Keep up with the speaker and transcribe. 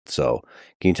So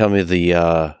can you tell me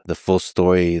the full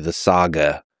story, the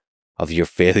saga of your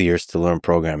failures to learn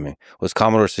programming? Was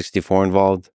Commodore 64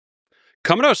 involved?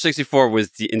 Commodore 64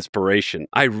 was the inspiration.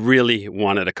 I really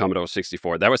wanted a Commodore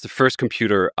 64. That was the first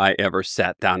computer I ever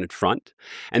sat down in front.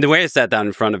 And the way I sat down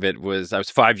in front of it was I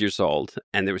was 5 years old,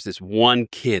 and there was this one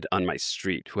kid on my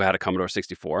street who had a Commodore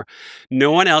 64.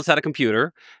 No one else had a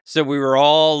computer. So we were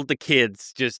all the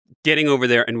kids just getting over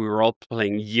there, and we were all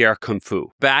playing Yer Kung Fu.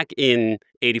 Back in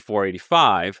 84,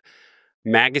 85,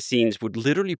 magazines would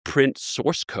literally print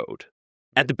source code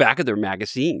at the back of their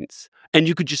magazines, and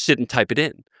you could just sit and type it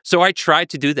in. So I tried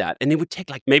to do that, and it would take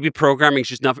like maybe programming's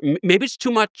just not, maybe it's too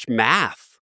much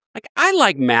math. Like I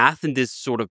like math in this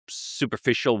sort of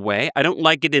superficial way. I don't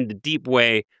like it in the deep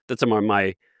way that some of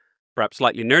my perhaps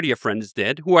slightly nerdier friends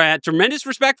did, who I had tremendous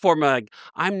respect for. Like,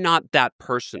 I'm not that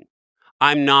person.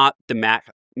 I'm not the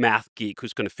math geek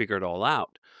who's going to figure it all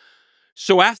out.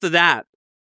 So after that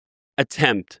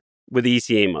attempt with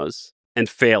ECMOs and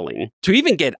failing to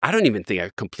even get, I don't even think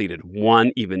I completed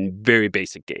one even very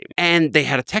basic game. And they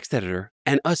had a text editor,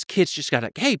 and us kids just got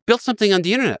like, hey, build something on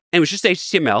the internet. And it was just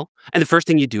HTML. And the first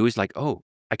thing you do is like, oh,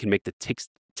 I can make the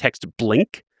text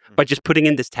blink by just putting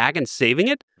in this tag and saving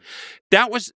it. That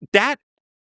was that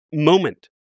moment.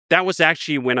 That was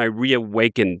actually when I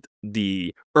reawakened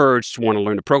the urge to want to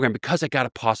learn to program, because I got a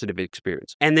positive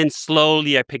experience. And then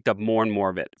slowly I picked up more and more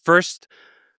of it. First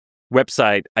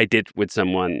website I did with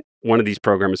someone, one of these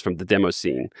programmers from the demo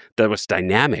scene that was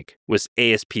dynamic, was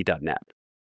ASP.NET.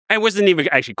 It wasn't even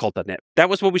actually called .NET. That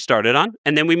was what we started on.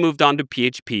 And then we moved on to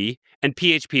PHP. And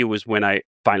PHP was when I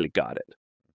finally got it,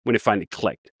 when it finally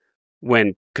clicked.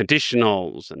 When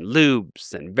conditionals and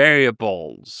loops and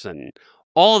variables and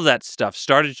all of that stuff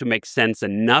started to make sense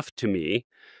enough to me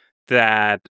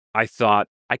that I thought,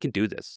 I can do this.